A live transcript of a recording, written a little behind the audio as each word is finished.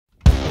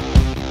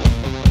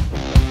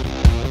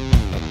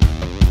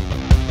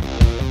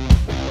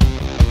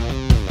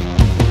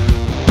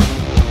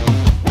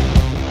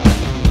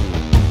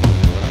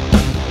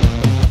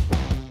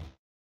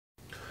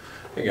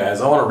Hey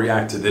guys, I want to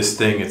react to this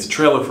thing. It's a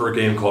trailer for a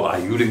game called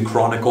Eiyuden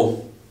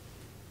Chronicle.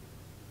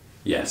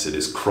 Yes, it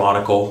is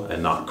Chronicle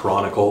and not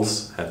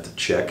Chronicles. Had to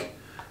check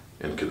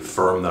and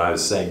confirm that I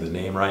was saying the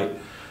name right.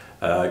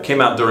 It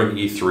came out during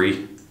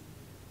E3.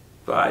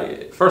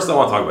 First I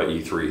want to talk about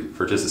E3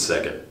 for just a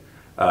second.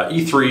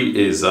 E3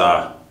 is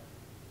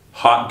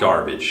hot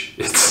garbage.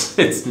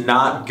 It's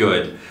not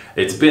good.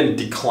 It's been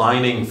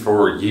declining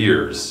for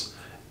years.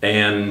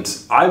 And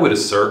I would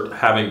assert,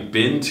 having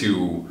been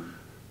to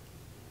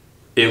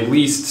at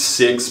least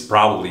 6,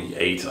 probably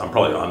 8, I'm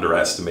probably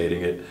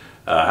underestimating it,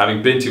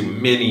 having been to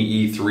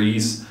many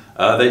E3s,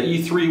 that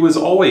E3 was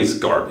always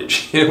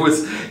garbage.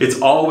 It's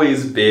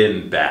always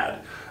been bad.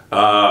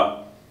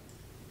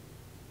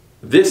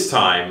 This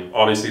time,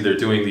 obviously, they're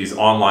doing these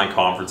online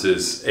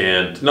conferences,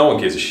 and no one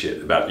gives a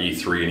shit about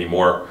E3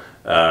 anymore,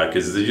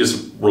 because they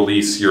just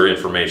release your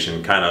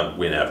information kind of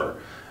whenever.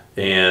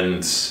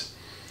 And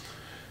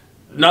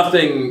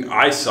nothing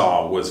I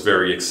saw was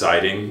very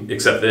exciting,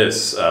 except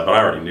this, but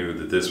I already knew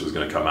that this was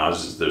going to come out.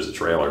 There's a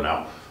trailer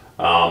now.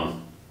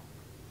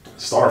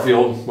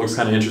 Starfield looks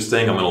kind of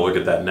interesting. I'm going to look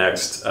at that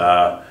next.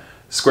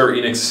 Square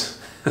Enix,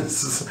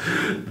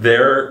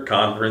 their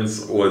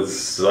conference was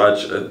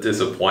such a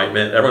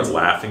disappointment. Everyone's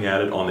laughing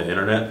at it on the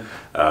internet.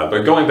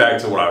 But going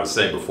back to what I was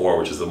saying before,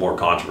 which is the more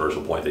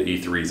controversial point, that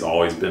E3's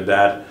always been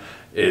bad.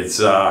 It's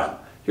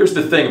here's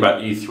the thing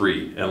about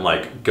E3 and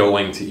like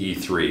going to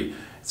E3.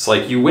 It's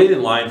like you wait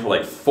in line for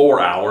like 4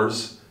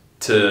 hours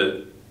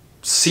to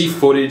see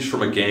footage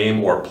from a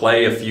game or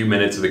play a few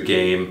minutes of a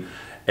game,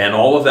 and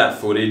all of that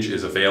footage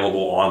is available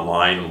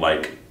online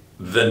like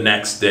the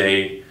next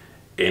day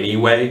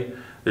anyway.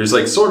 There's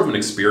like sort of an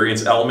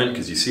experience element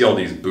because you see all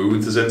these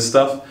booths and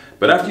stuff,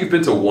 but after you've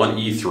been to one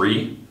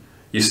E3,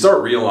 you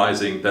start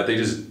realizing that they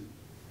just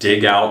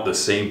dig out the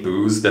same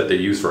booths that they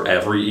use for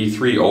every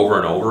E3 over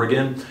and over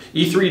again.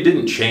 E3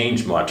 didn't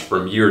change much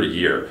from year to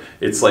year.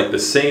 It's like the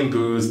same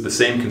booths, the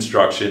same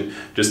construction,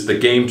 just the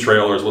game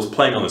trailers, what's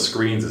playing on the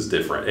screens is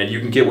different. And you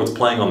can get what's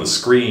playing on the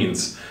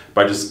screens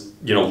by just,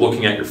 you know,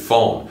 looking at your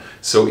phone.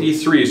 So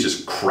E3 is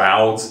just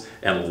crowds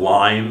and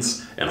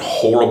lines and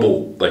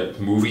horrible like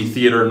movie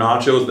theater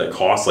nachos that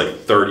cost like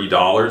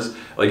 $30.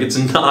 Like, it's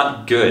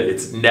not good.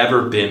 It's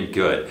never been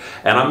good.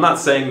 And I'm not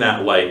saying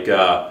that like,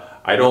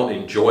 I don't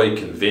enjoy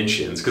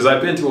conventions, because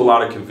I've been to a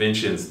lot of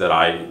conventions that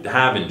I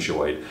have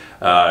enjoyed.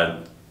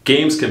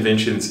 Games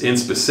conventions in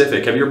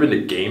specific. Have you ever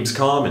been to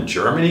Gamescom in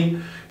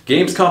Germany?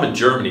 Gamescom in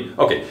Germany.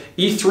 Okay,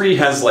 E3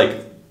 has like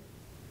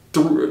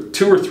 2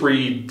 or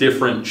 3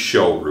 different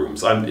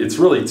showrooms. It's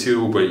really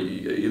 2, but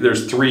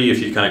there's 3 if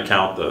you kind of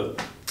count the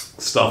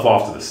stuff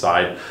off to the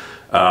side.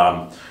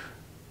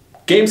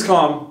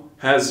 Gamescom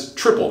has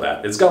triple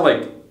that. It's got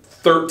like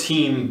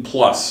 13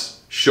 plus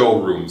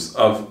showrooms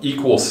of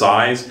equal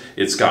size.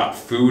 It's got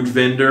food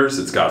vendors,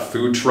 it's got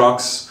food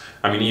trucks.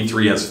 I mean,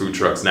 E3 has food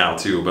trucks now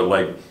too, but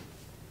like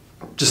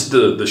just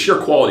the sheer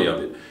quality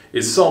of it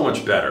is so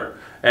much better.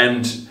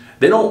 And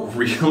they don't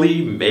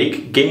really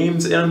make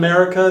games in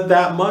America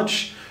that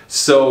much.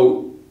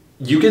 So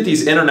you get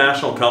these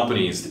international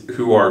companies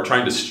who are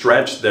trying to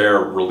stretch their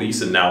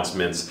release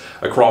announcements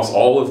across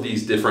all of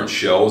these different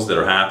shows that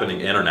are happening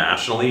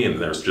internationally,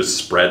 and they're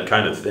just spread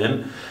kind of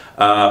thin.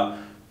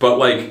 But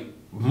like,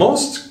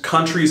 most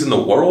countries in the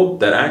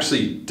world that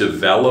actually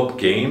develop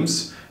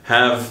games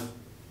have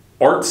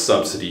art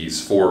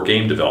subsidies for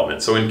game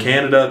development. So in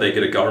Canada, they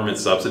get a government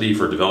subsidy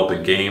for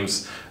developing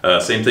games.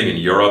 Same thing in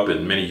Europe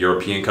and many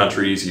European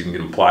countries. You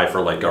can apply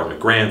for like government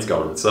grants,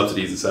 government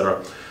subsidies,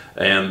 etc.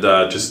 And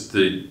just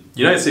the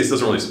United States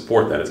doesn't really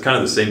support that. It's kind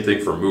of the same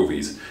thing for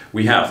movies.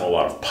 We have a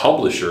lot of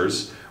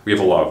publishers. We have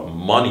a lot of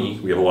money.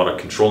 We have a lot of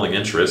controlling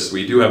interests.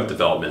 We do have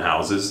development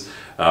houses.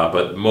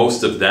 But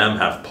most of them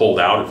have pulled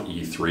out of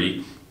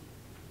E3.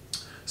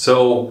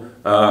 So,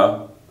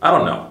 I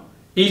don't know.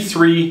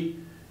 E3,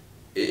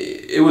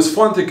 it was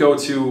fun to go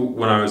to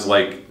when I was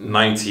like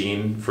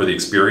 19 for the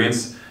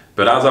experience,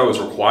 but as I was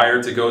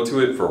required to go to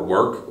it for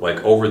work,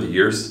 like over the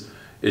years,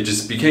 it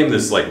just became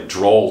this like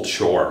droll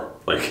chore.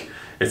 Like,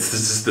 it's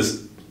just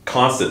this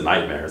constant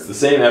nightmare. It's the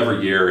same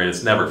every year, and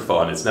it's never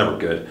fun. It's never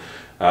good.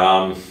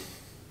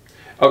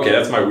 Okay,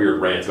 that's my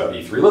weird rant about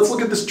E3. Let's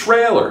look at this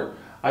trailer.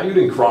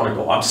 Eiyuden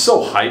Chronicle. I'm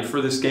so hyped for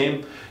this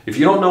game. If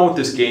you don't know what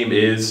this game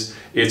is,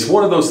 it's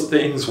one of those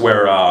things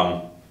where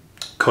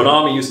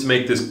Konami used to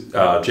make this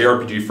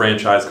JRPG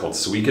franchise called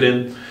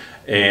Suikoden,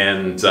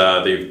 and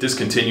they've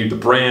discontinued the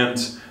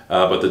brand,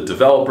 but the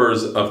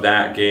developers of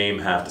that game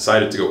have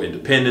decided to go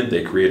independent.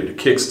 They created a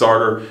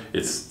Kickstarter.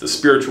 It's the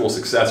spiritual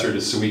successor to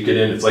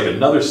Suikoden. It's like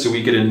another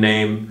Suikoden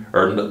name,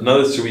 or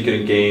another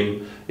Suikoden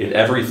game in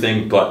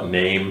everything but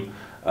name.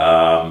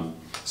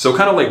 So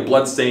kind of like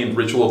Bloodstained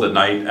Ritual of the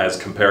Night as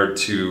compared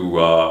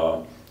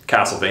to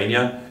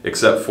Castlevania,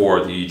 except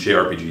for the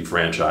JRPG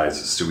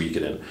franchise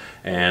Suikoden.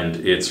 And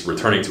it's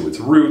returning to its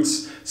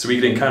roots.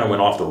 Suikoden kind of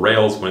went off the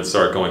rails when it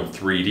started going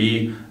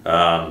 3D.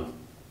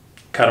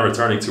 Kind of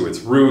returning to its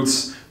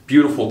roots.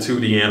 Beautiful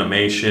 2D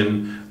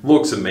animation.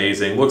 Looks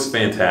amazing. Looks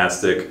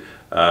fantastic.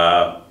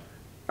 All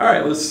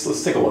right,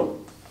 let's take a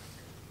look.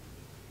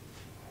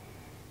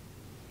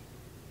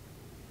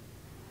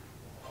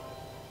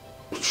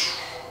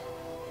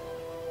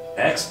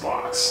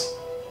 Xbox.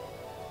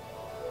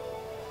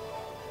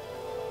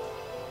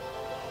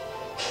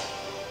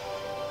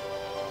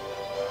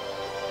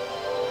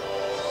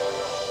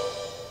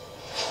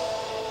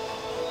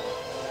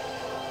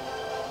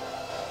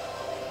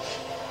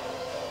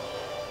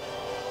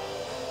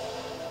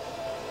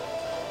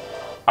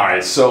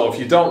 Alright, so if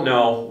you don't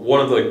know, one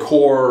of the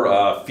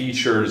core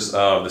features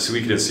of the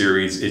Suikoden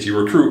series is you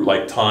recruit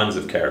like tons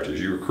of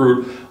characters. You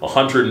recruit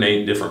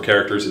 108 different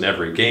characters in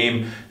every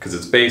game because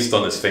it's based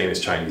on this famous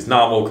Chinese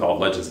novel called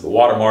Legends of the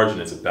Water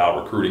Margin. It's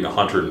about recruiting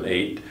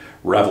 108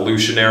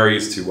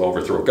 revolutionaries to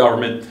overthrow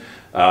government.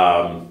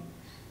 Yeah,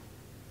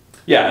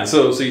 and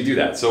so you do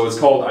that. So it's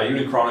called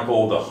Eiyuden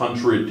Chronicle, the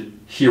 100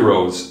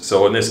 Heroes.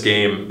 So in this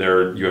game,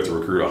 you have to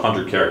recruit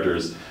 100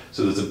 characters.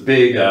 So there's a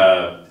big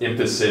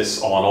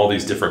emphasis on all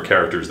these different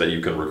characters that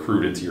you can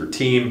recruit into your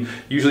team.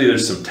 Usually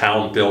there's some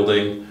town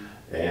building,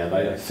 and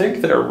I think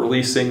they're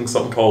releasing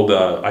something called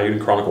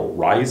Eiyuden Chronicle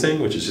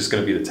Rising, which is just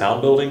going to be the town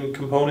building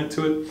component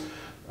to it,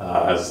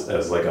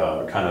 as like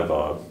a kind of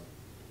a,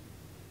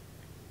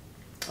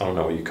 I don't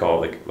know what you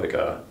call it, like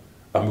a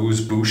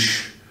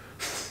amuse-bouche.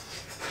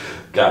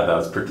 God, that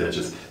was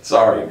pretentious.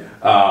 Sorry.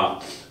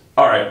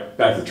 All right,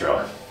 back to the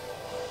trailer.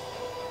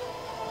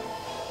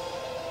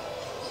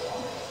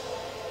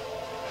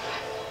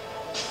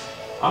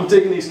 I'm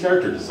digging these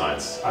character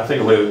designs. I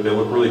think they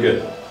look really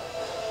good.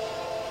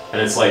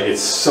 And it's like,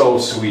 it's so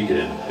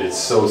Suikoden. It's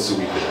so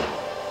Suikoden.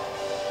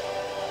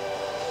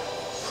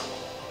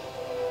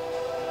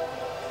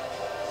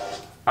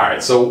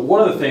 Alright, so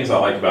one of the things I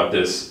like about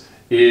this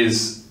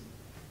is...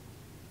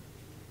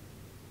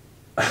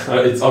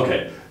 it's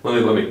okay.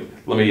 Let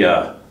me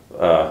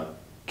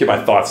get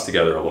my thoughts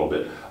together a little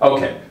bit.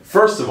 Okay,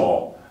 first of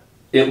all,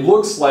 it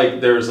looks like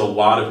there's a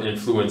lot of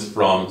influence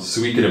from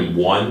Suikoden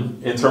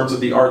 1 in terms of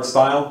the art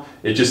style.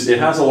 It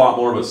has a lot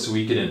more of a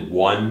Suikoden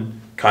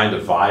 1 kind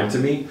of vibe to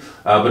me.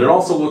 But it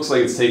also looks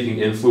like it's taking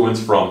influence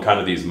from kind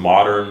of these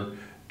modern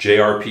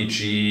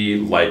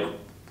JRPG, like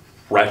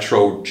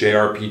retro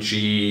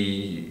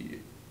JRPG.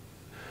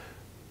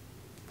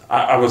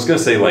 I was gonna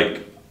say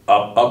like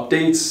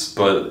updates,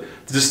 but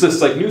just this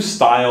like new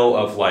style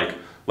of like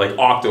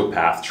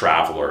Octopath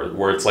Traveler,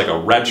 where it's like a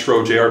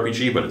retro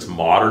JRPG, but it's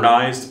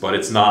modernized, but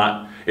it's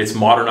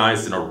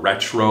modernized in a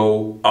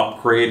retro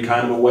upgrade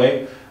kind of a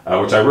way,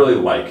 which I really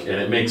like, and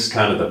it makes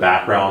kind of the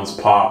backgrounds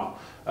pop.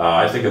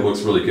 I think it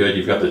looks really good.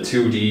 You've got the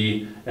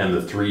 2D and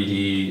the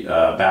 3D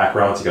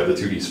backgrounds. You've got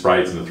the 2D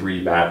sprites and the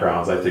 3D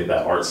backgrounds. I think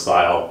that art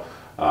style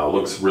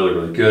looks really,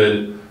 really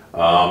good.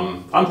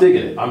 I'm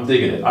digging it. I'm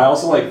digging it. I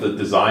also like the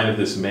design of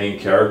this main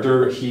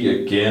character.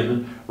 He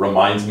again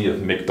reminds me of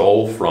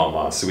McDole from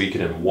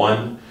Suikoden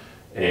 1,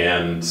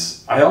 and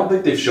I don't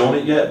think they've shown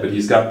it yet, but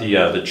he's got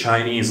the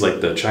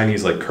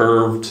Chinese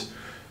curved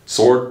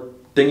sword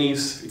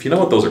thingies. If you know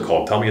what those are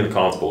called, tell me in the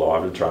comments below.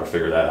 I've been trying to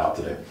figure that out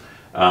today.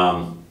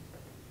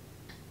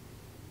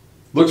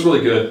 Looks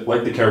really good.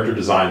 Like the character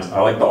designs.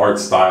 I like the art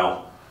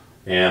style,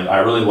 and I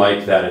really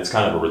like that it's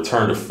kind of a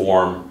return to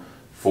form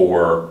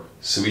for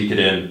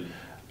Suikoden.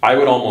 I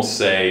would almost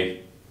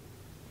say,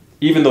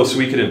 even though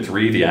Suikoden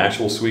 3, the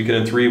actual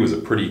Suikoden 3, was a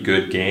pretty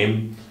good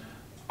game,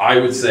 I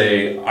would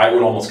say I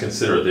would almost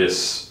consider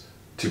this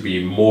to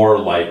be more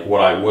like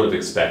what I would have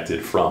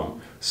expected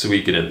from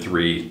Suikoden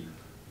 3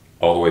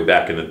 all the way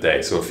back in the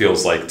day. So it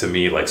feels like, to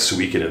me, like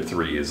Suikoden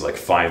 3 is like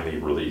finally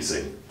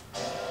releasing.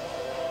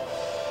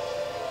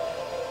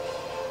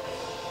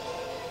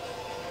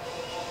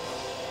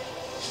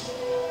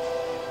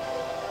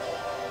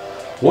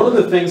 One of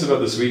the things about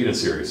the Suikoden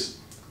series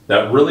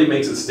that really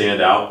makes it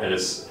stand out, and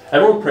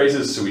everyone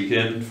praises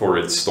Suikoden for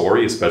its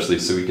story, especially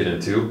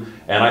Suikoden 2,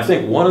 and I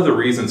think one of the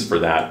reasons for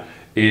that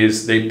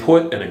is they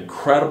put an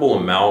incredible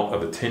amount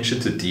of attention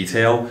to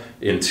detail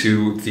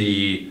into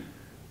the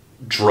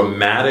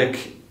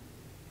dramatic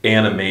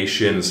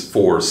animations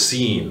for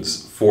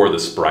scenes for the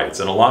sprites,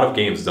 and a lot of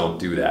games don't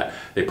do that.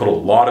 They put a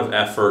lot of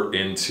effort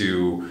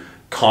into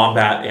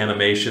combat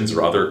animations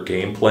or other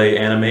gameplay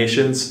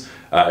animations,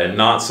 and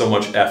not so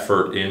much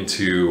effort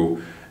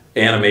into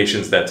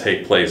animations that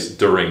take place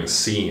during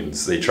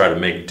scenes. They try to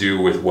make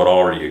do with what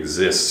already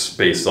exists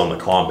based on the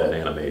combat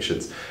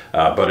animations.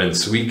 But in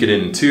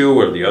Suikoden 2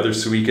 or the other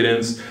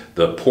Suikodens,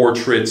 the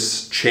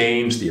portraits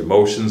change, the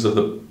emotions of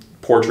the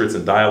portraits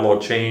and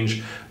dialogue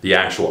change, the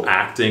actual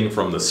acting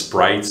from the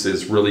sprites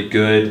is really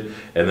good,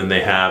 and then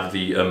they have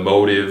the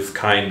emotive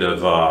kind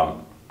of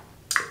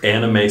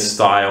anime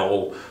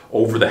style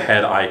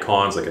over-the-head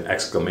icons, like an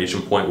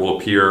exclamation point will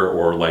appear,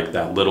 or like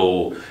that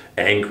little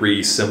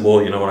angry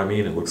symbol, you know what I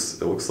mean? It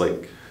looks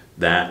like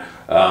that.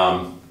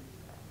 And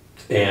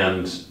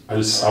I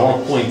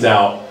want to point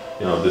out,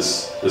 you know,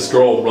 this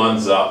girl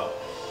runs up.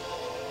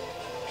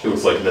 She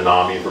looks like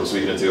Nanami from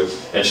Suikoden 2,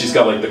 and she's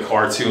got like the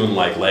cartoon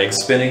like leg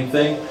spinning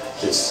thing.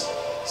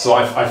 So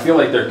I feel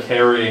like they're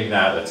carrying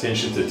that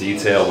attention to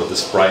detail with the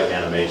sprite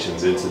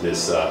animations into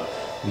this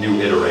new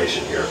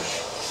iteration here.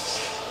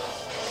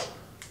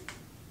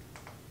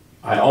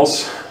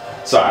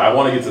 Sorry, I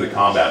want to get to the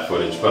combat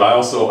footage, but I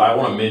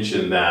want to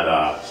mention that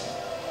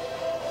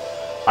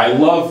I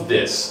love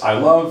this. I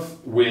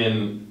love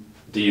when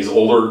these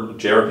older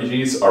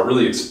JRPGs are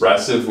really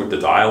expressive with the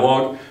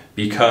dialogue,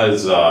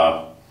 because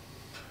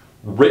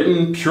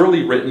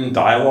purely written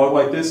dialogue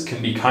like this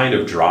can be kind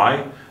of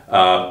dry.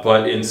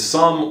 But in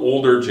some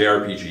older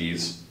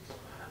JRPGs,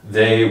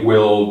 they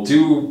will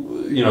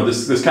do,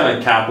 this kind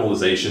of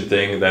capitalization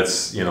thing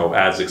that's,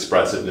 adds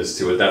expressiveness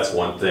to it. That's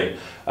one thing.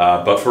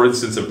 But for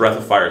instance, in Breath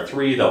of Fire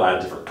 3, they'll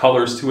add different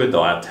colors to it.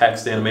 They'll add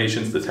text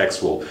animations. The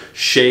text will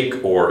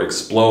shake or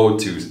explode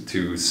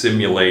to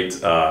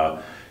simulate,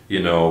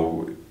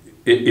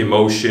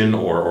 emotion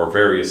or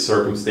various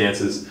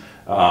circumstances.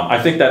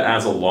 I think that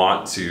adds a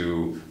lot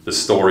to the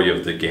story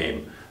of the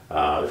game.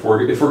 If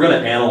we're going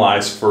to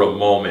analyze for a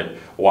moment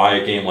why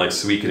a game like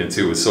Suikoden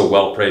 2 is so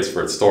well praised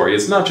for its story,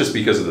 it's not just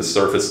because of the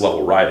surface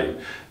level writing.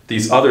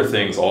 These other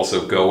things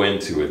also go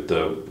into it.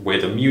 The way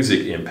the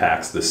music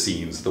impacts the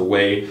scenes, the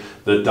way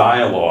the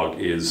dialogue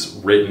is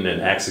written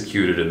and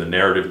executed, and the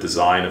narrative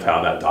design of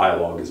how that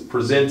dialogue is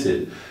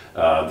presented,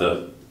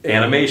 the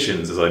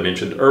animations, as I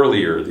mentioned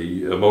earlier,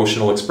 the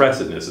emotional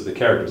expressiveness of the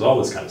characters, all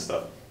this kind of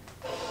stuff.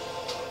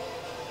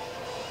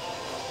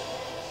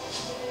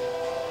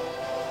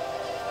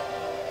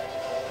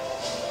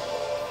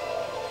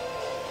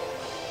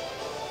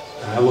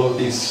 I love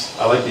these.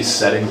 I like these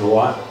settings a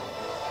lot.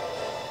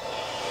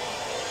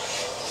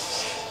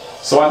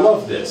 So I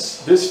love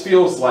this. This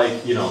feels like,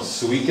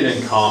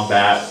 Suikoden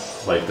combat,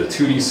 like the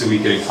 2D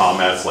Suikoden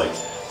combat's like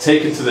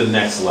taken to the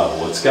next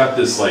level. It's got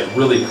this like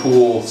really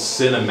cool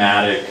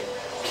cinematic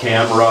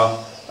camera.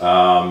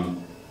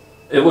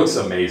 It looks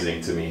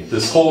amazing to me.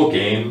 This whole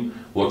game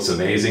looks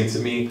amazing to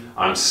me.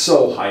 I'm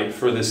so hyped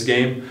for this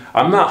game.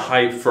 I'm not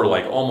hyped for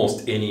like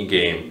almost any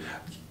game.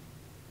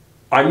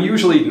 I'm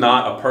usually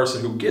not a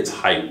person who gets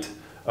hyped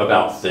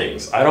about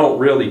things. I don't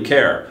really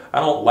care. I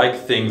don't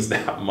like things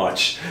that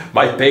much.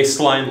 My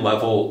baseline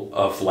level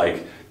of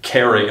like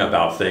caring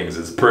about things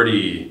is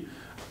pretty,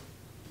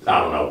 I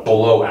don't know,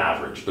 below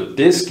average. But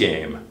this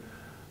game,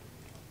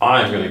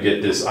 I'm gonna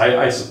get this.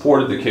 I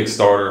supported the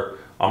Kickstarter.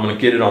 I'm gonna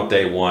get it on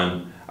day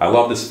one. I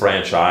love this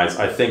franchise.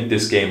 I think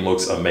this game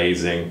looks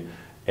amazing.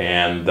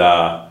 And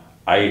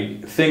I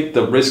think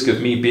the risk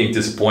of me being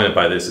disappointed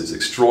by this is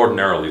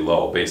extraordinarily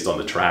low based on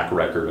the track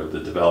record of the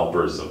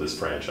developers of this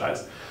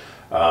franchise.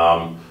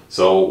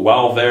 So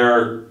while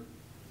they're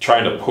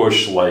trying to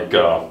push like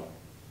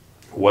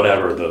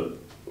whatever, the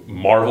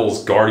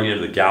Marvel's Guardian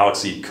of the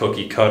Galaxy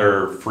cookie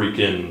cutter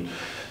freaking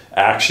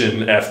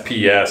action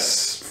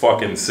FPS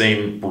fucking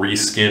same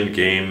reskin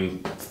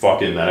game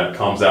fucking that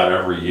comes out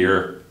every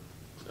year,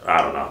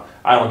 I don't know.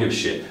 I don't give a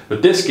shit.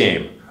 But this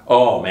game,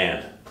 oh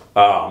man.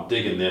 I'm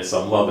digging this.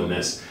 I'm loving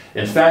this.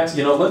 In fact,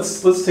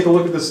 let's take a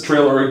look at this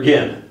trailer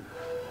again,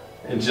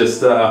 and just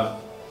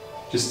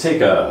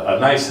take a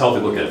nice,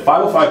 healthy look at it.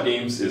 505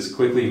 Games is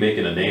quickly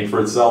making a name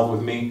for itself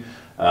with me.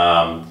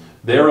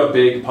 They're a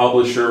big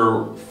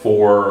publisher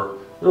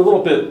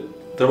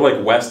they're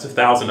like west of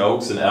Thousand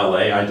Oaks in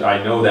LA.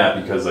 I know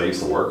that because I used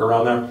to work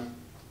around there.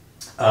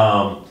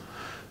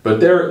 But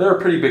they're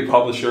a pretty big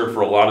publisher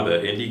for a lot of the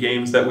indie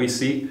games that we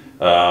see.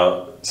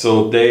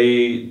 So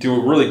they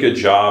do a really good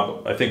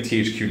job. I think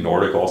THQ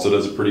Nordic also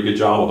does a pretty good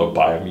job, although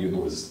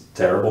Biomutant was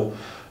terrible.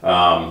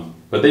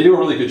 But they do a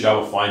really good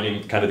job of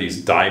finding kind of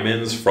these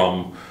diamonds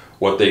from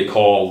what they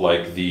call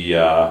like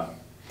the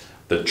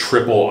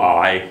triple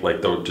I,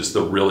 like just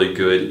the really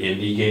good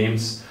indie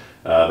games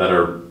that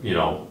are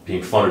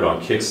being funded on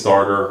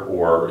Kickstarter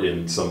or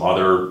in some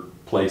other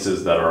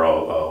places that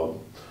are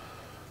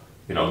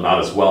not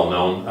as well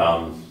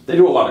known. They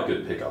do a lot of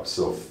good pickups.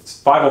 So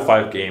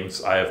 505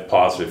 Games, I have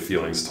positive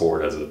feelings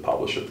toward as a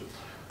publisher.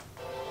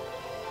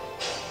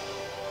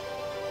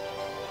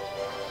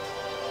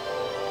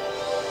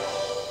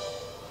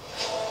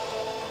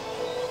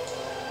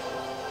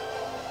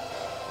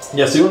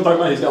 Yeah, see what I'm talking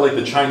about? He's got like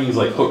the Chinese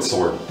like hook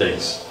sword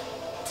things.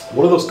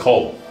 What are those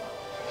called?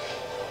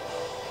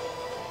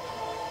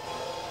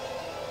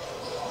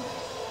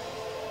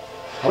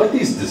 I like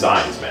these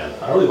designs, man.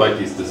 I really like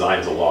these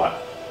designs a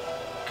lot.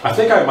 I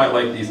think I might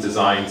like these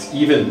designs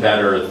even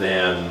better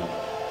than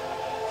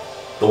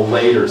the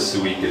later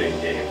Suikoden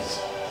games.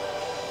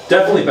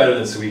 Definitely better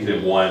than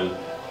Suikoden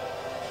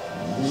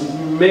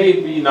 1.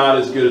 Maybe not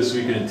as good as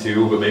Suikoden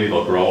 2, but maybe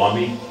they'll grow on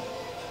me.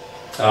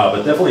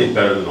 But definitely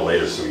better than the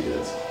later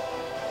Suikodens.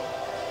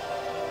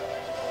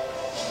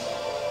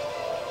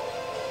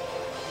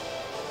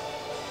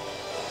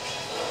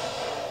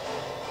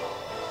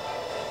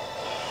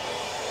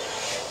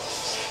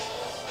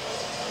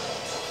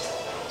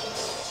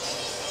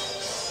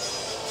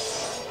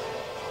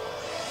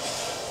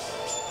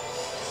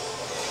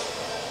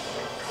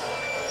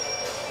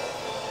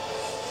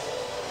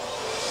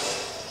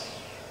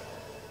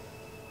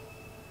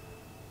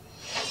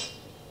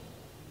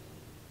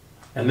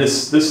 And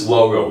this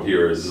logo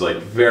here is like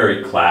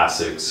very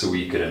classic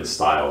Suikoden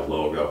style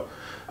logo.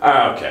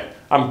 Okay,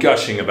 I'm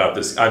gushing about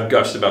this. I've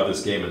gushed about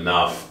this game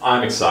enough.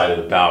 I'm excited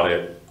about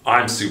it.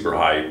 I'm super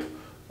hype.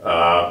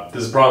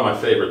 This is probably my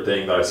favorite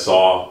thing that I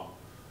saw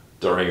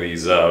during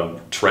these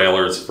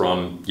trailers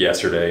from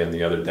yesterday and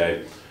the other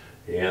day.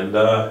 And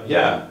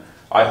yeah,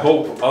 I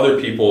hope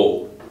other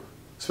people,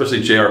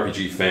 especially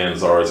JRPG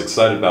fans, are as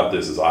excited about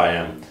this as I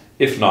am.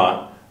 If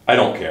not, I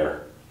don't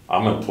care.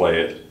 I'm going to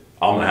play it.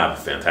 I'm going to have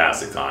a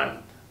fantastic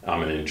time. I'm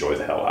going to enjoy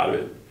the hell out of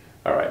it.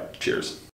 All right, cheers.